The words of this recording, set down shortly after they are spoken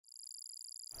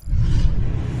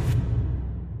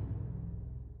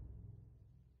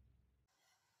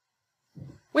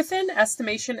Within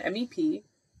Estimation MEP,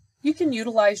 you can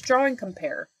utilize Drawing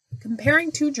Compare,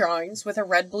 comparing two drawings with a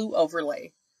red-blue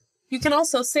overlay. You can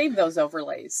also save those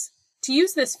overlays. To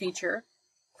use this feature,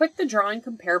 click the Drawing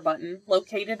Compare button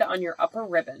located on your upper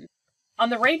ribbon. On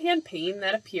the right-hand pane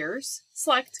that appears,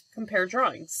 select Compare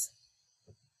Drawings.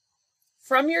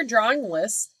 From your drawing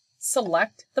list,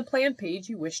 select the plan page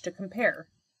you wish to compare.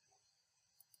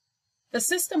 The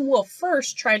system will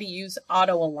first try to use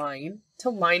auto-align to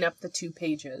line up the two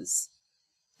pages.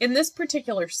 In this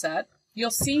particular set,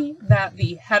 you'll see that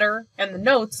the header and the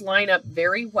notes line up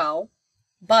very well,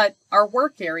 but our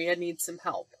work area needs some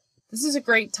help. This is a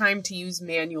great time to use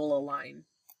manual align.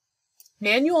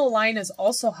 Manual align is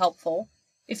also helpful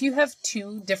if you have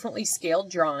two differently scaled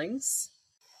drawings.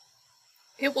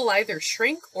 It will either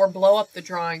shrink or blow up the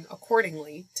drawing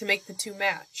accordingly to make the two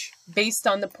match, based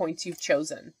on the points you've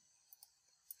chosen.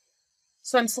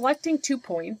 So I'm selecting 2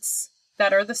 points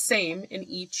that are the same in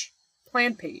each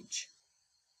plan page.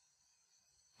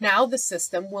 Now the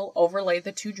system will overlay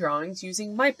the two drawings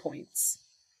using my points.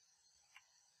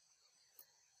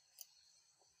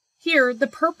 Here, the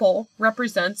purple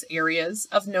represents areas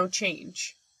of no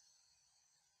change.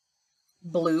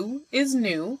 Blue is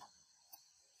new,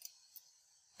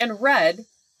 and red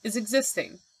is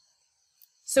existing.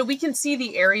 So we can see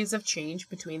the areas of change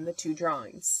between the two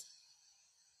drawings.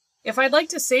 If I'd like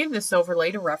to save this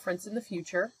overlay to reference in the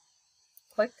future,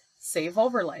 click Save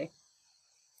Overlay.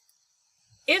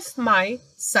 If my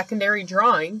secondary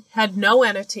drawing had no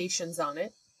annotations on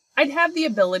it, I'd have the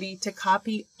ability to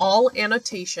copy all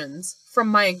annotations from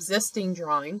my existing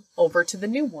drawing over to the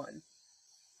new one.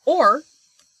 Or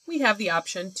we have the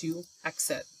option to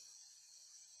exit.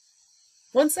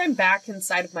 Once I'm back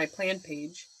inside of my plan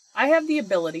page, I have the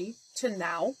ability to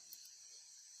now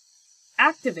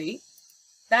activate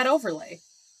that overlay.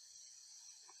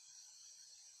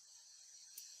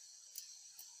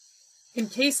 In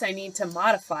case I need to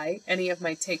modify any of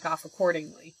my takeoff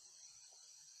accordingly.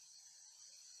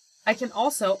 I can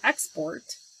also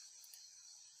export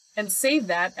and save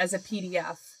that as a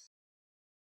PDF.